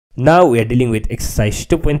Now we are dealing with exercise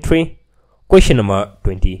 2.3, question number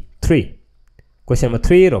 23. Question number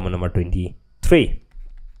 3, Roman number 23.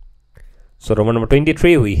 So Roman number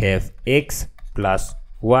 23, we have x plus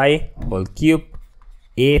y whole cube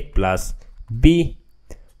a plus b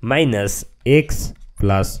minus x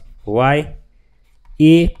plus y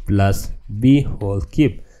a plus b whole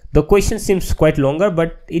cube. The question seems quite longer,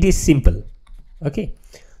 but it is simple. Okay,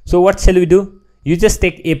 so what shall we do? You just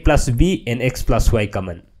take a plus b and x plus y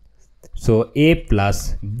common. So a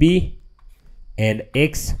plus b and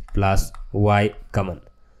x plus y common.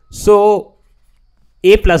 So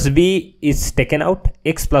a plus b is taken out,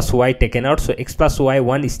 x plus y taken out, so x plus y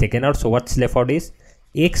 1 is taken out, so what's left out is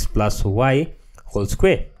x plus y whole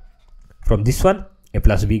square. From this one a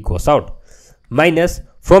plus b goes out, minus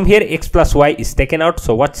from here x plus y is taken out,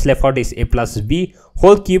 so what's left out is a plus b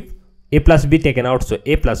whole cube, a plus b taken out, so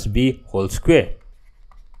a plus b whole square.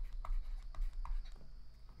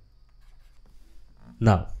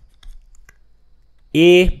 Now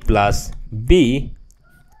a plus b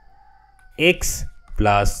x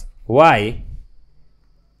plus y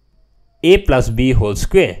a plus b whole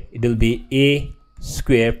square, it will be a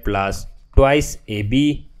square plus twice ab.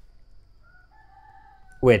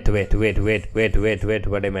 Wait,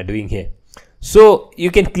 what am I doing here? So you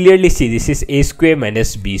can clearly see this is a square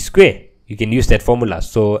minus b square. You can use that formula.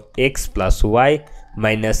 So x plus y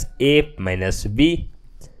minus a minus b,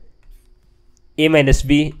 a minus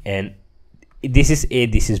b, and this is a,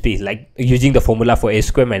 this is b, like using the formula for a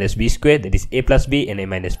square minus b square, that is a plus b and a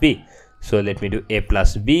minus b. So let me do a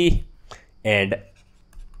plus b and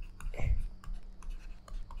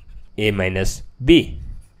a minus b.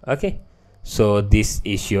 Okay, so this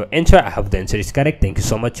is your answer. I hope the answer is correct. Thank you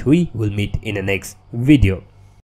so much. We will meet in the next video.